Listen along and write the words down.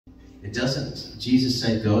It doesn't, Jesus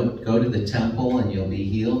said, go to the temple and you'll be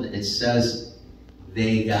healed. It says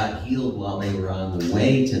they got healed while they were on the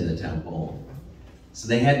way to the temple. So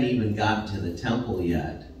they hadn't even gotten to the temple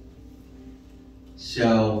yet.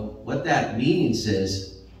 So what that means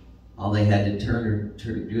is all they had to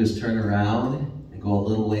do is turn around and go a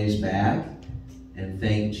little ways back and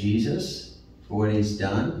thank Jesus for what he's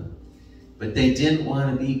done. But they didn't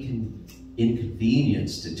want to be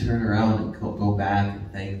inconvenienced to turn around and go back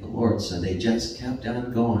and thank the Lord. So they just kept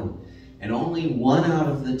on going. And only 1 out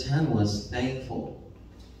of the 10 was thankful.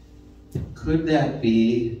 Could that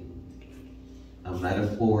be a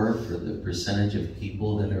metaphor for the percentage of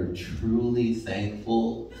people that are truly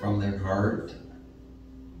thankful from their heart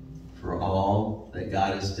for all that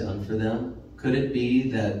God has done for them? Could it be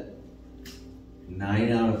that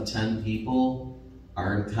 9 out of 10 people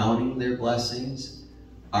aren't counting their blessings,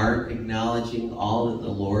 aren't acknowledging all that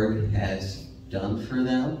the Lord has done for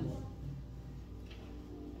them?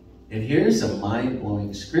 And here's a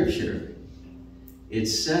mind-blowing scripture. It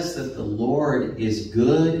says that the Lord is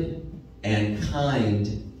good and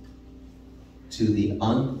kind to the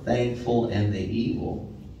unthankful and the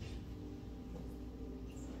evil.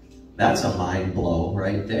 That's a mind blow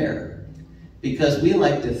right there. Because we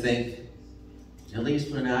like to think, at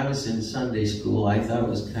least when I was in Sunday school, I thought it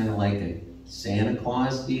was kind of like a Santa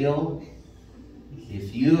Claus deal.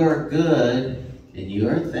 If you are good and you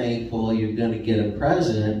are thankful, you're going to get a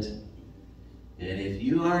present. And if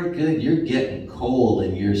you aren't good, you're getting coal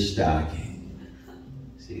in your stocking.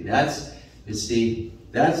 See,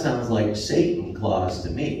 that sounds like Satan Claus to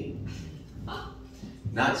me.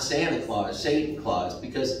 Not Santa Claus, Satan Claus.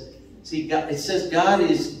 Because, see, God, it says God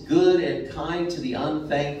is good and kind to the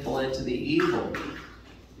unthankful and to the evil.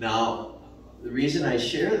 Now, the reason I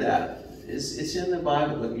share that is it's in the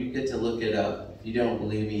Bible, but you get to look it up. If you don't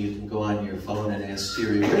believe me, you can go on your phone and ask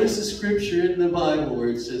Siri, where's the scripture in the Bible where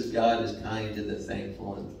it says God is kind to the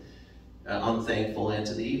thankful and unthankful and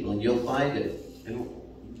to the evil? And you'll find it. And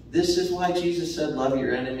this is why Jesus said, love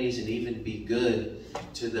your enemies and even be good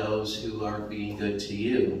to those who aren't being good to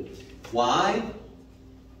you. Why?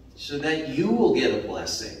 So that you will get a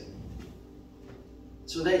blessing.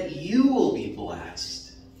 So that you will be blessed.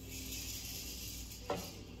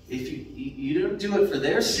 If you don't do it for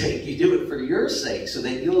their sake, you do it for your sake. So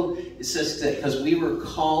that it says that because we were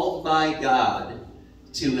called by God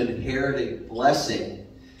to inherit a blessing.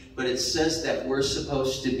 But it says that we're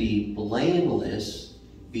supposed to be blameless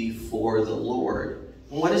before the Lord.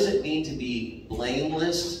 What does it mean to be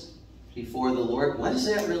blameless before the Lord? What does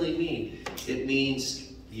that really mean? It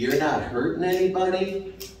means you're not hurting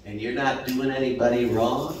anybody and you're not doing anybody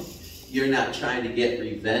wrong. You're not trying to get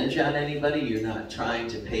revenge on anybody. You're not trying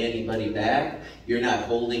to pay anybody back. You're not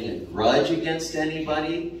holding a grudge against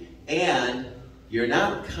anybody. And you're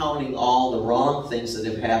not counting all the wrong things that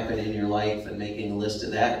have happened in your life and making a list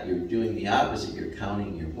of that. You're doing the opposite. You're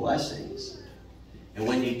counting your blessings. And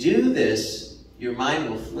when you do this, your mind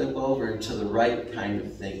will flip over into the right kind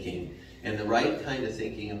of thinking. And the right kind of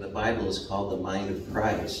thinking in the Bible is called the mind of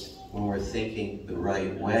Christ, when we're thinking the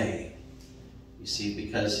right way. You see,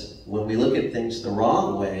 because when we look at things the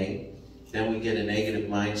wrong way, then we get a negative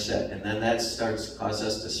mindset, and then that starts to cause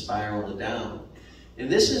us to spiral down. And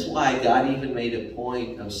this is why God even made a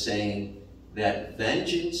point of saying that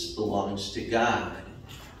vengeance belongs to God.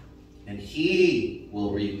 And He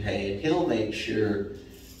will repay, and He'll make sure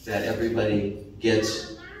that everybody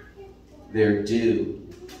gets their due.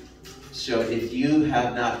 So if you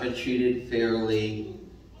have not been treated fairly,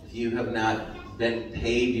 if you have not been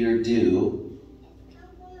paid your due,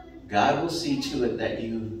 God will see to it that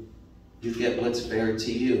you get what's fair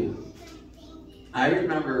to you. I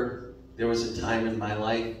remember there was a time in my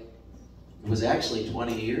life, it was actually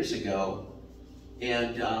 20 years ago,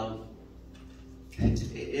 and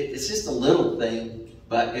it's just a little thing,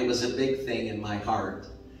 but it was a big thing in my heart.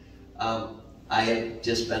 I had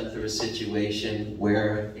just been through a situation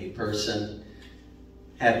where a person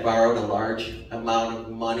had borrowed a large amount of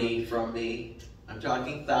money from me. I'm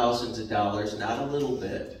talking thousands of dollars, not a little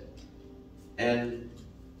bit. And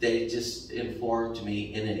they just informed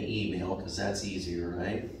me in an email, because that's easier,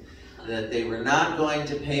 right? That they were not going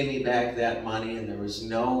to pay me back that money, and there was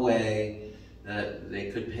no way that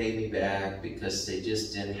they could pay me back because they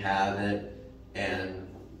just didn't have it, and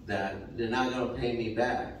that they're not going to pay me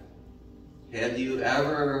back. Have you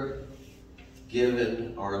ever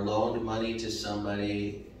given or loaned money to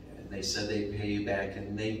somebody and they said they'd pay you back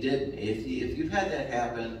and they didn't? If you've had that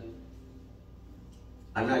happen,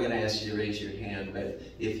 I'm not going to ask you to raise your hand, but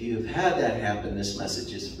if you've had that happen, this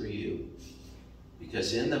message is for you.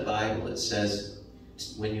 Because in the Bible it says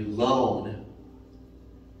when you loan,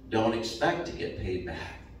 don't expect to get paid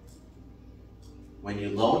back. When you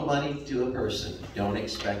loan money to a person, don't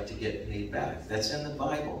expect to get paid back. That's in the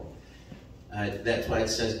Bible. That's why it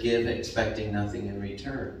says give expecting nothing in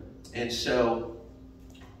return. And so,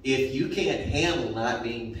 if you can't handle not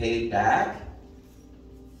being paid back,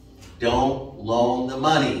 don't loan the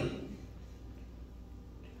money.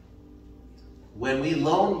 When we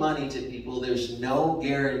loan money to people, there's no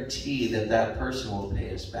guarantee that that person will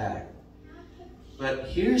pay us back. But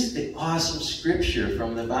here's the awesome scripture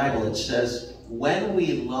from the Bible. It says, when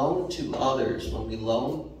we loan to others, when we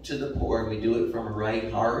loan to the poor, we do it from a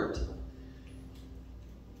right heart,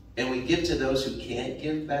 and we give to those who can't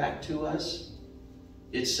give back to us,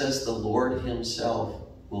 it says the Lord himself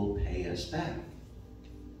will pay us back.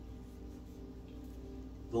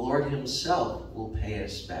 The Lord himself will pay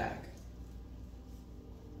us back.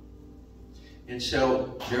 And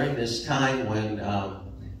so during this time when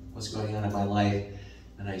what's going on in my life,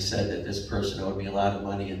 and I said that this person owed me a lot of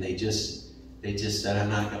money, and they just said, I'm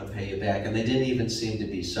not going to pay you back. And they didn't even seem to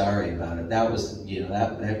be sorry about it. That was,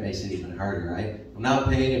 that makes it even harder, right? I'm not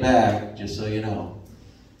paying you back, just so you know.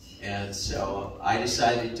 And so I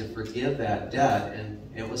decided to forgive that debt, and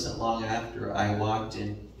it wasn't long after I walked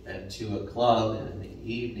into a club in the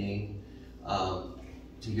evening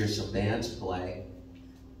to hear some bands play.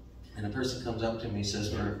 And a person comes up to me and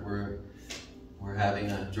says, we're having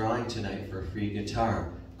a drawing tonight for a free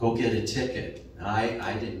guitar. Go get a ticket.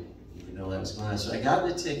 I didn't even know that was going on. So I got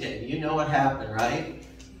the ticket, and you know what happened, right?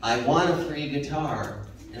 I won a free guitar.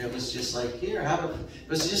 And it was just like, here, it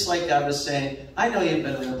was just like God was saying, I know you've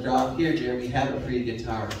been ripped off. Here, Jeremy, have a free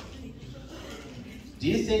guitar. Do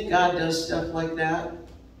you think God does stuff like that?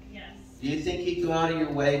 Yes. Do you think he'd go out of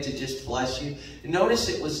your way to just bless you? And notice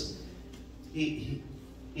it was, he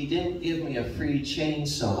didn't give me a free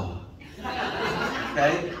chainsaw.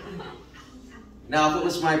 Okay? Now, if it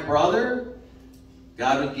was my brother,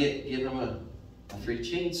 God would give him a free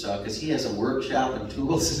chainsaw because he has a workshop and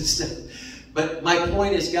tools and stuff. But my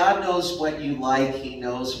point is, God knows what you like. He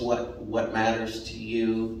knows what matters to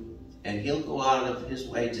you. And he'll go out of his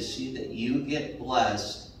way to see that you get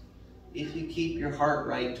blessed if you keep your heart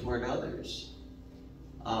right toward others.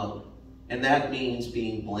 And that means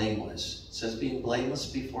being blameless. It says being blameless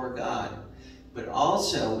before God. But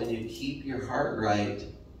also, when you keep your heart right,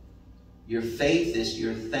 your faith is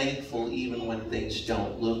you're thankful even when things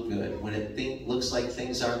don't look good. When it looks like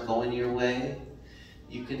things aren't going your way,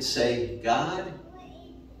 you can say, God,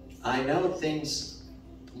 I know things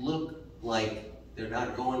look like they're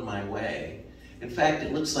not going my way. In fact,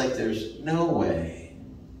 it looks like there's no way.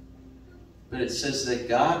 But it says that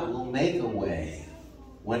God will make a way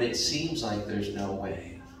when it seems like there's no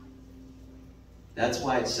way. That's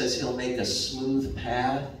why it says he'll make a smooth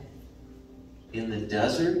path in the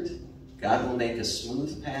desert. God will make a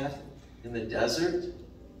smooth path in the desert.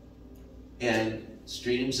 And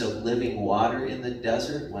streams of living water in the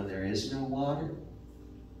desert when there is no water.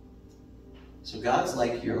 So God's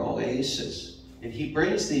like your oasis, and he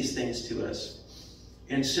brings these things to us.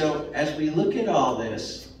 And so as we look at all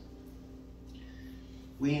this,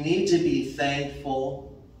 we need to be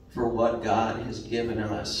thankful for what God has given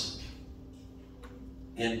us,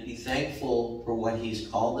 and be thankful for what he's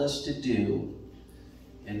called us to do.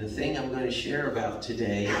 And the thing I'm going to share about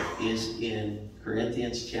today is in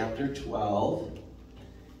Corinthians chapter 12.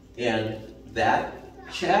 And that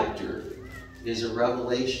chapter is a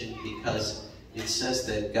revelation because it says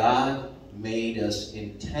that God made us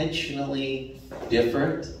intentionally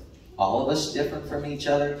different, all of us different from each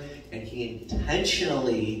other, and he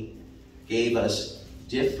intentionally gave us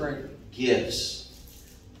different gifts.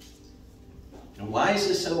 And why is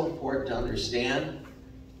this so important to understand?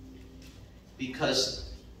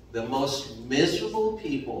 Because the most miserable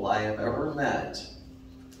people I have ever met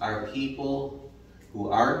are people who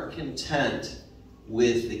aren't content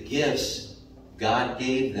with the gifts God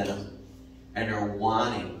gave them and are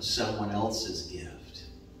wanting someone else's gift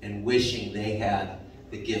and wishing they had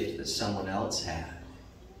the gift that someone else had.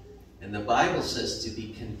 And the Bible says to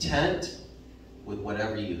be content with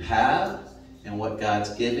whatever you have and what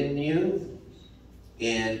God's given you.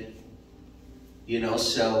 And,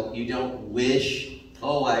 so you don't wish,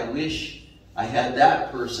 oh, I wish I had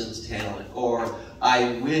that person's talent, or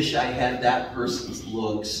I wish I had that person's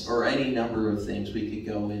looks, or any number of things we could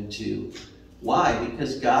go into. Why?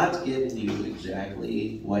 Because God's given you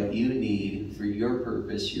exactly what you need for your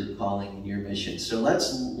purpose, your calling, and your mission. So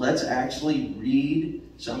let's actually read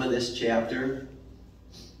some of this chapter,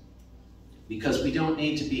 because we don't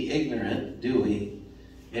need to be ignorant, do we?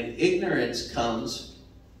 And ignorance comes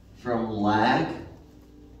from lack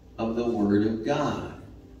of the Word of God.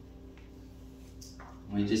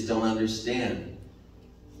 We just don't understand.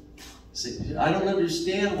 See, I don't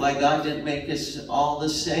understand why God didn't make us all the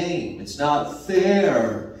same. It's not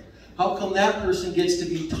fair. How come that person gets to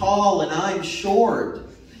be tall and I'm short?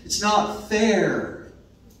 It's not fair.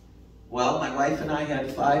 Well, my wife and I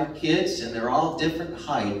had 5 kids, and they're all different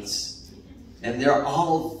heights. And they're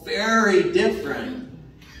all very different.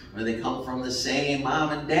 Or they come from the same mom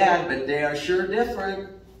and dad, but they are sure different.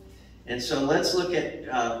 And so let's look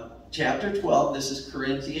at chapter 12. This is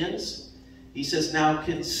Corinthians. He says, now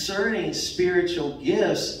concerning spiritual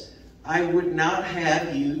gifts, I would not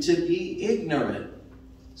have you to be ignorant.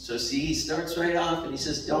 So see, he starts right off and he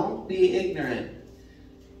says, don't be ignorant.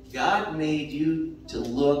 God made you to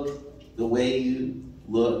look the way you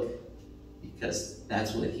look because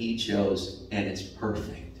that's what he chose, and it's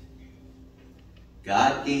perfect.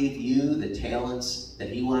 God gave you the talents that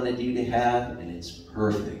he wanted you to have, and it's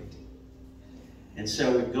perfect. And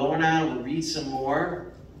so we're going on, we'll read some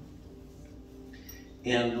more.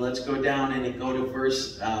 And let's go down and go to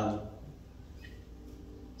verse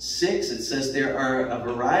 6. It says, there are a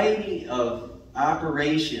variety of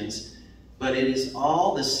operations, but it is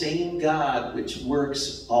all the same God which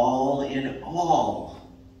works all in all.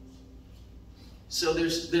 So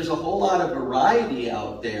there's a whole lot of variety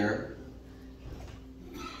out there.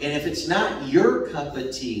 And if it's not your cup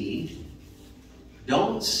of tea,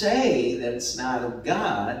 don't say that it's not of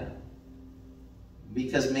God,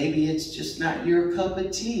 because maybe it's just not your cup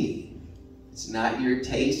of tea. It's not your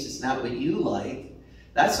taste. It's not what you like.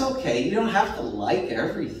 That's okay. You don't have to like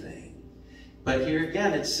everything. But here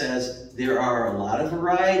again it says there are a lot of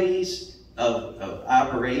varieties of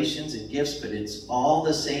operations and gifts, but it's all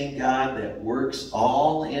the same God that works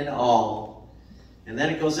all in all. And then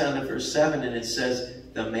it goes on to verse 7, and it says,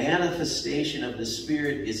 the manifestation of the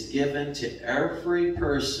Spirit is given to every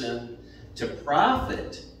person to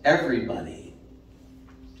profit everybody.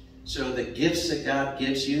 So the gifts that God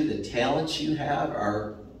gives you, the talents you have,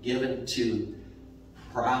 are given to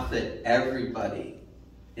profit everybody.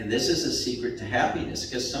 And this is a secret to happiness,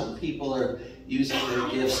 because some people are using their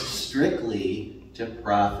gifts strictly to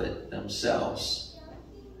profit themselves.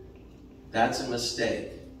 That's a mistake.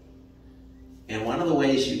 And one of the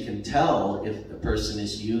ways you can tell if a person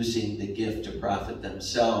is using the gift to profit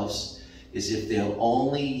themselves is if they'll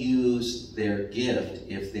only use their gift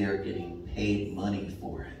if they're getting paid money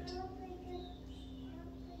for it.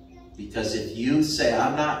 Because if you say,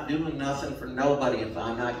 I'm not doing nothing for nobody if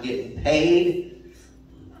I'm not getting paid,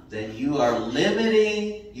 then you are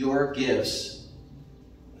limiting your gifts.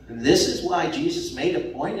 And this is why Jesus made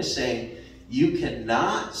a point of saying, you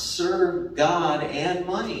cannot serve God and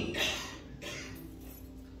money.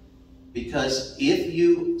 Because if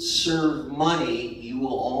you serve money, you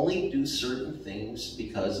will only do certain things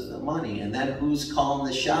because of the money. And then who's calling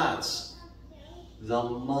the shots? The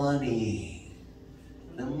money.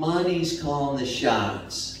 The money's calling the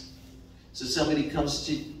shots. So somebody comes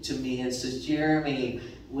to me and says, Jeremy,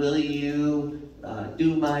 will you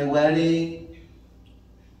do my wedding?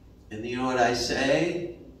 And you know what I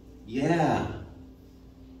say? Yeah.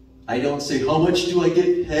 I don't say, how much do I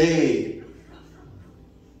get paid?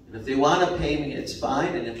 And if they want to pay me, it's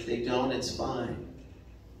fine. And if they don't, it's fine.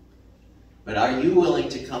 But are you willing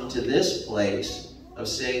to come to this place of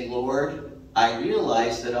saying, Lord, I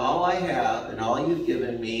realize that all I have and all you've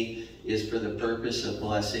given me is for the purpose of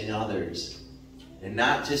blessing others, and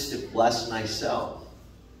not just to bless myself.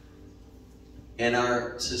 And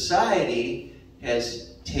our society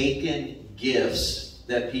has taken gifts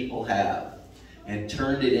that people have and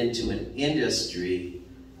turned it into an industry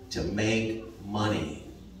to make money.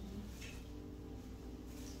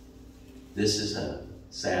 This is a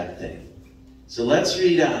sad thing. So let's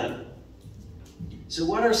read on. So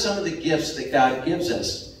what are some of the gifts that God gives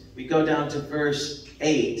us? We go down to verse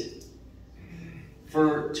 8.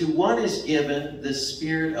 For to one is given the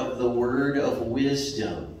spirit of the word of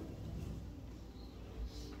wisdom.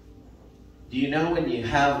 Do you know when you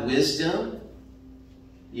have wisdom,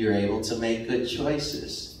 you're able to make good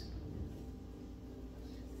choices?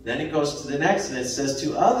 Then it goes to the next, and it says,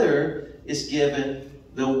 to other is given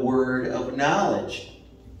the word of knowledge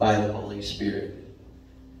by the Holy Spirit.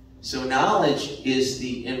 So knowledge is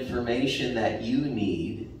the information that you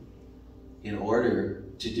need in order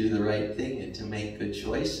to do the right thing and to make good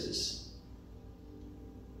choices.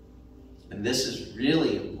 And this is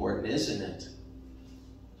really important, isn't it?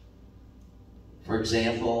 For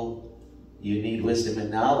example, you need wisdom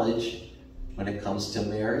and knowledge when it comes to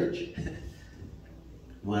marriage. You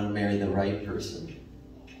want to marry the right person.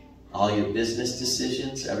 All your business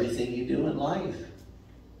decisions, everything you do in life.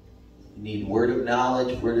 You need word of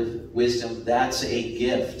knowledge, word of wisdom. That's a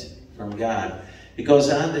gift from God. It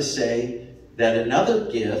goes on to say that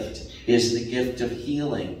another gift is the gift of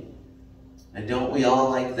healing. And don't we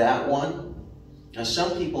all like that one? Now,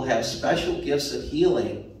 some people have special gifts of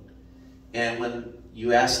healing, and when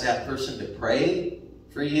you ask that person to pray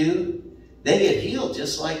for you, they get healed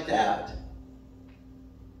just like that.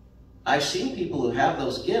 I've seen people who have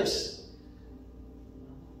those gifts,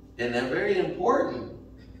 and they're very important.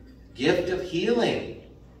 Gift of healing.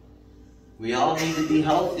 We all need to be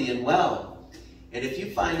healthy and well. And if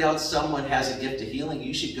you find out someone has a gift of healing,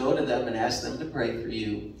 you should go to them and ask them to pray for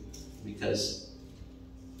you, because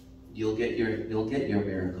you'll get your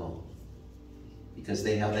miracle, because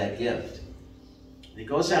they have that gift. It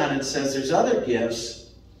goes on and says there's other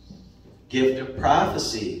gifts. Gift of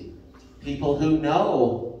prophecy. People who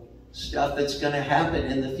know stuff that's going to happen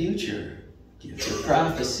in the future. Gift of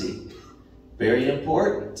prophecy. Very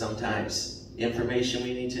important sometimes. Information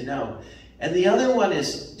we need to know. And the other one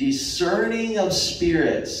is discerning of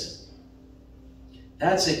spirits.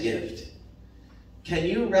 That's a gift. Can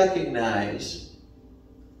you recognize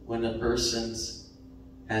when a person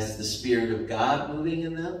has the Spirit of God moving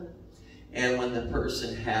in them, and when the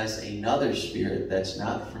person has another spirit that's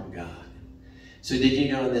not from God? So did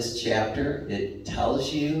you know in this chapter, it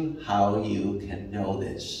tells you how you can know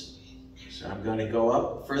this. So I'm going to go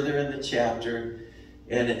up further in the chapter,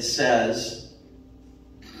 and it says,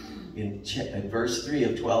 in verse 3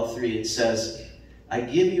 of 12:3, it says, I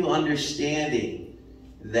give you understanding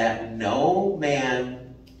that no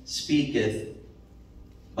man speaketh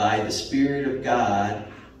by the Spirit of God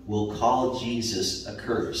will call Jesus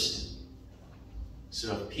accursed.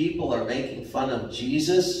 So if people are making fun of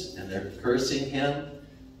Jesus and they're cursing him,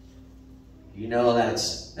 you know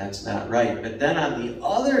that's not right. But then on the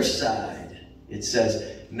other side, it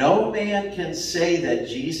says, no man can say that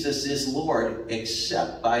Jesus is Lord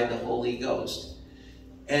except by the Holy Ghost.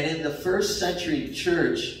 And in the first century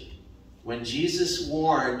church, when Jesus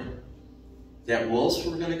warned that wolves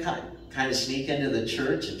were going to kind of sneak into the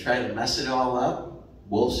church and try to mess it all up,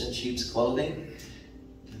 wolves in sheep's clothing,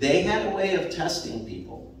 they had a way of testing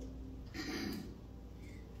people.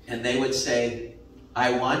 And they would say,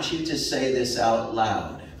 I want you to say this out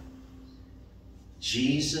loud.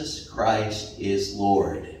 Jesus Christ is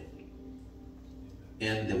Lord.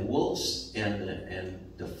 And the wolves and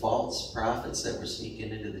the false prophets that were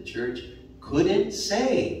sneaking into the church couldn't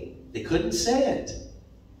say it. They couldn't say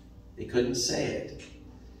it.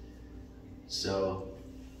 So,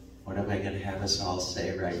 what am I going to have us all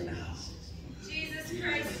say right now? Jesus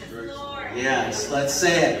Christ is Lord. Yes, let's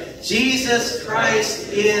say it. Jesus Christ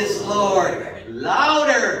is Lord.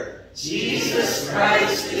 Louder. Jesus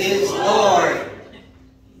Christ is Lord.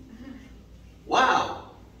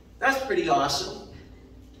 Wow, that's pretty awesome.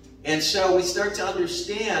 And so we start to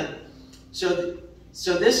understand. So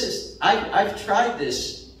this is, I've tried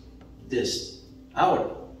this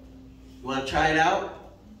out. You want to try it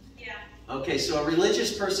out? Yeah. Okay, so a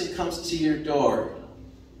religious person comes to your door,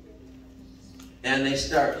 and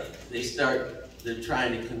they're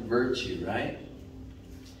trying to convert you, right?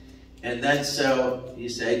 And then so you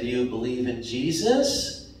say, do you believe in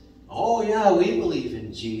Jesus? Oh yeah, we believe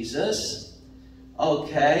in Jesus.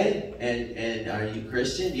 Okay, and are you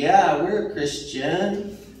Christian? Yeah, we're a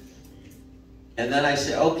Christian. And then I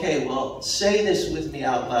say, okay, well, say this with me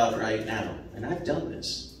out loud right now. And I've done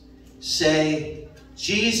this. Say,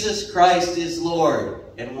 Jesus Christ is Lord.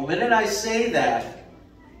 And the minute I say that,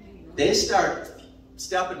 they start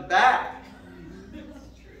stepping back.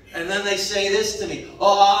 And then they say this to me.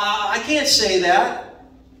 Oh, I can't say that.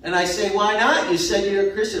 And I say, why not? You said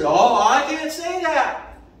you're a Christian. Oh, I can't say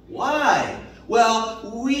that. Why?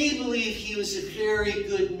 Well, we believe he was a very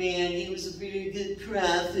good man. He was a very good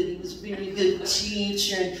prophet. He was a very good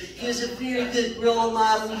teacher. He was a very good role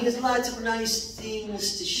model. He has lots of nice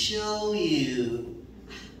things to show you.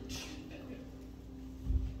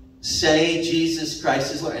 Say Jesus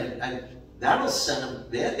Christ is Lord. And that'll send them.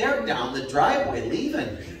 They're down the driveway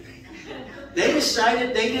leaving. They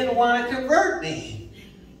decided they didn't want to convert me.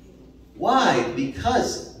 Why?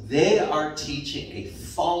 Because they are teaching a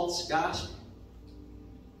false gospel.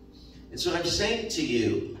 And so I'm saying to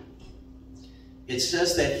you, it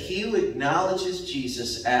says that he who acknowledges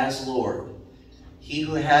Jesus as Lord, he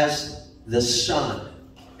who has the Son,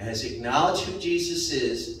 has acknowledged who Jesus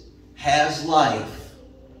is, has life,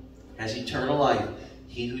 has eternal life.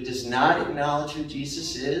 He who does not acknowledge who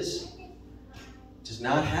Jesus is, does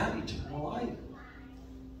not have eternal life.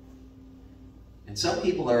 And some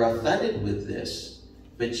people are offended with this,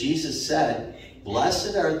 but Jesus said,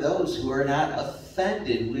 blessed are those who are not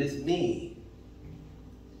offended with me.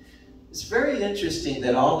 It's very interesting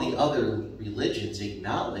that all the other religions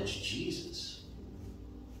acknowledge Jesus.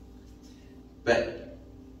 but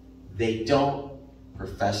they don't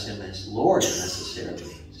profess him as Lord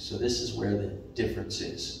necessarily. So this is where the difference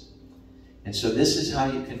is. And so this is how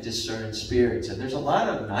you can discern spirits. And there's a lot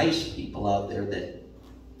of nice people out there that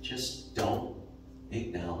just don't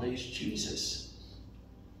acknowledge Jesus.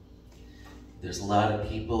 There's a lot of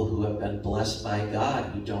people who have been blessed by God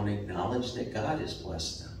who don't acknowledge that God has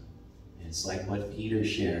blessed them. It's like what Peter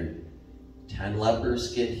shared. 10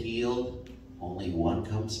 lepers get healed, only one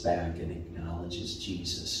comes back and acknowledges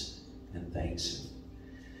Jesus and thanks him.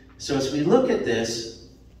 So as we look at this,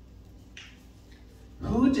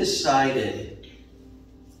 who decided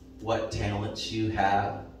what talents you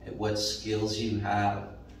have, what skills you have,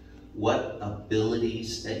 what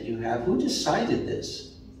abilities that you have? Who decided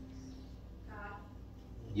this? God.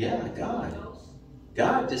 Yeah, God.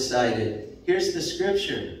 God decided. Here's the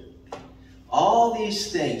scripture. All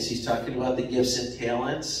these things, he's talking about the gifts and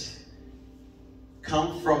talents,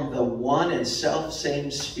 come from the one and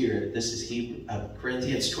self-same Spirit. This is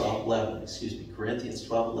Corinthians 12:11. Corinthians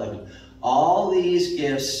 12:11. All these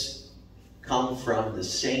gifts come from the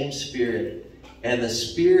same Spirit, and the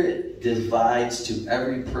Spirit divides to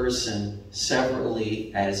every person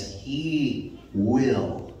severally as he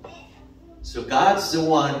will. So God's the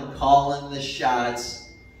one calling the shots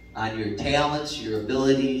on your talents, your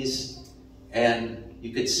abilities, and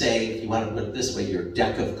you could say, if you want to put it this way, your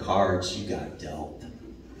deck of cards you got dealt.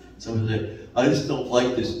 Someone say, I just don't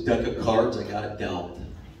like this deck of cards I got dealt.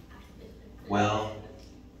 Well,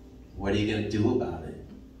 what are you going to do about it?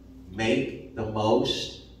 Make the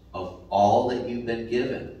most of all that you've been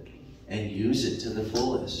given and use it to the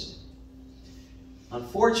fullest.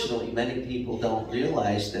 Unfortunately, many people don't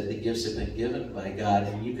realize that the gifts have been given by God,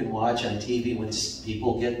 and you can watch on TV when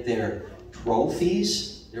people get their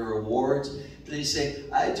trophies, their awards, they say,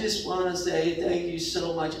 I just want to say thank you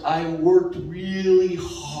so much. I worked really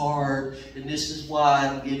hard, and this is why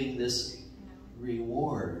I'm getting this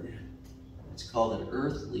reward. It's called an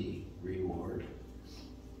earthly reward.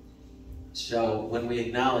 So when we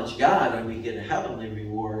acknowledge God, and we get a heavenly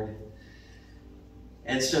reward.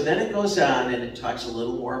 And so then it goes on, and it talks a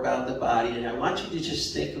little more about the body. And I want you to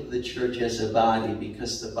just think of the church as a body,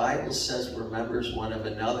 because the Bible says we're members one of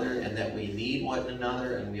another, and that we need one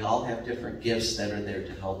another, and we all have different gifts that are there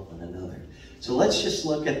to help one another. So let's just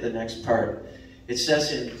look at the next part. It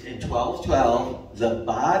says in 12:12, the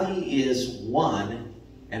body is one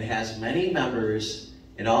and has many members,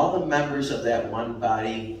 and all the members of that one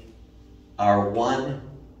body are one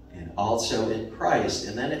and also in Christ.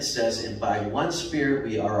 And then it says, and by one Spirit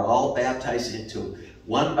we are all baptized into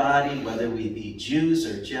one body, whether we be Jews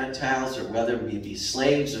or Gentiles, or whether we be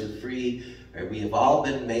slaves or free, or we have all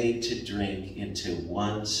been made to drink into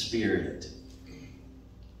one Spirit.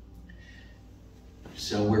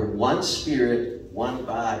 So we're one Spirit, one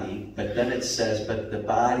body, but then it says, but the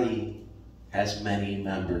body has many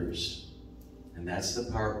members. And that's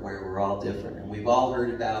the part where we're all different. And we've all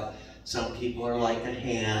heard about some people are like a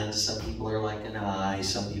hand, some people are like an eye,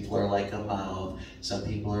 some people are like a mouth, some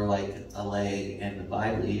people are like a leg, and the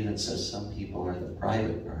Bible even says some people are the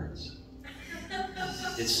private parts.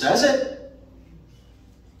 It says it.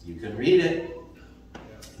 You can read it.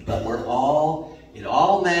 But we're all, it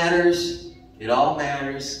all matters. It all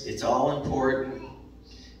matters. It's all important.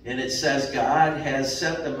 And it says God has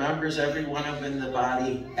set the members, every one of them in the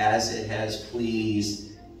body, as it has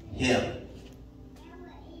pleased him.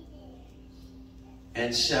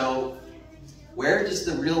 And so, where does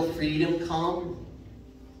the real freedom come?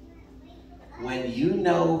 When you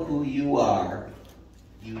know who you are,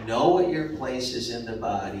 you know what your place is in the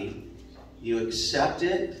body, you accept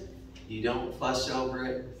it, you don't fuss over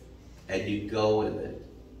it, and you go with it.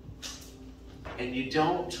 And you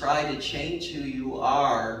don't try to change who you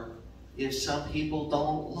are if some people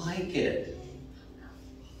don't like it.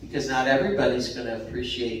 Because not everybody's going to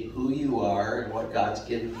appreciate who you are and what God's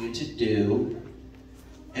given you to do.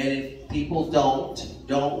 And if people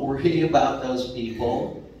don't worry about those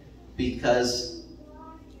people, because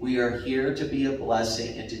we are here to be a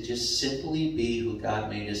blessing and to just simply be who God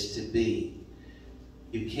made us to be.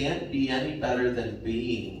 You can't be any better than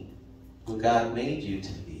being who God made you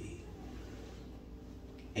to be.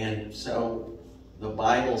 And so the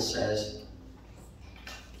Bible says,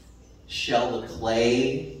 shall the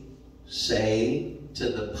clay say to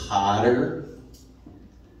the potter,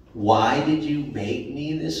 why did you make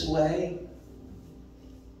me this way?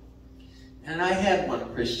 And I had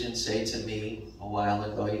one Christian say to me a while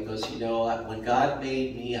ago, he goes, you know, when God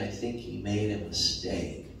made me, I think he made a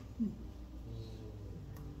mistake.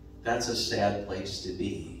 That's a sad place to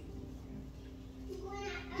be.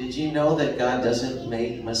 Did you know that God doesn't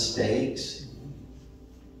make mistakes?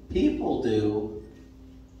 People do,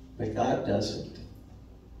 but God doesn't.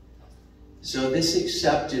 So this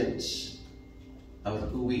acceptance of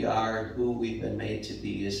who we are, who we've been made to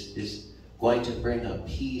be, is going to bring a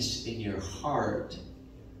peace in your heart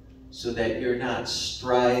so that you're not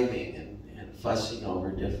striving and fussing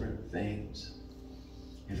over different things.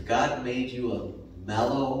 If God made you a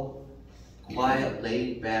mellow, quiet,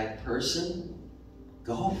 laid-back person,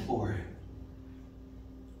 go for it.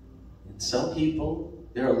 And some people,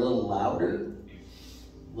 they're a little louder,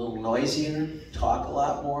 a little noisier, talk a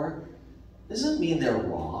lot more. Doesn't mean they're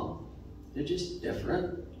wrong. They're just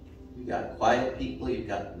different. You've got quiet people, you've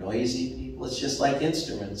got noisy people. It's just like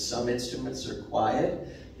instruments. Some instruments are quiet.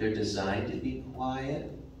 They're designed to be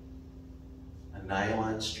quiet. A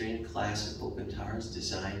nylon string classical guitar is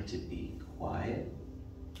designed to be quiet.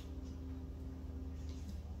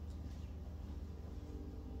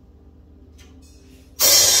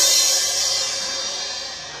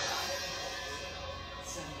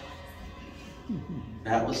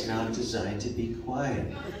 That was not designed to be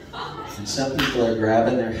quiet. And some people are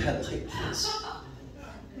grabbing their head like this.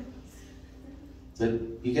 But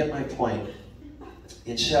you get my point.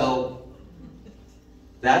 And so,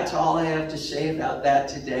 that's all I have to say about that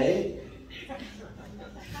today.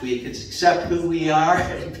 We can accept who we are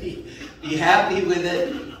and be happy with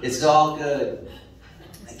it. It's all good.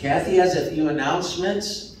 Kathy has a few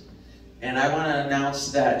announcements. And I want to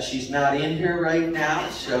announce that she's not in here right now.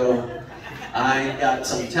 So I got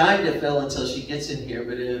some time to fill until she gets in here,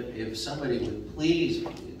 but if somebody would please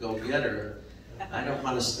go get her. I don't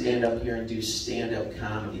want to stand up here and do stand-up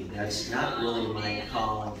comedy. That's not really my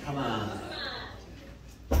calling. Come on.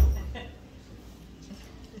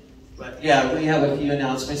 But yeah, we have a few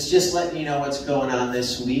announcements. Just letting you know what's going on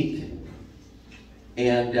this week.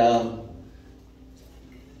 And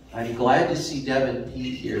I'm glad to see Deb and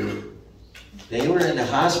Pete here. They were in the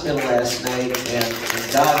hospital last night,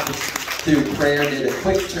 and God, through prayer, did a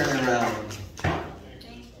quick turnaround.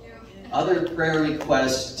 Thank you. Other prayer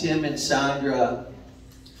requests, Tim and Sandra.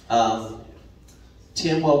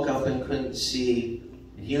 Tim woke up and couldn't see.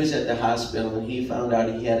 He was at the hospital, and he found out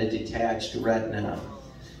he had a detached retina.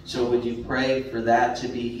 So would you pray for that to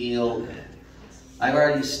be healed? I've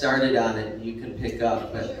already started on it. You can pick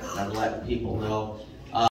up, but I'm letting people know.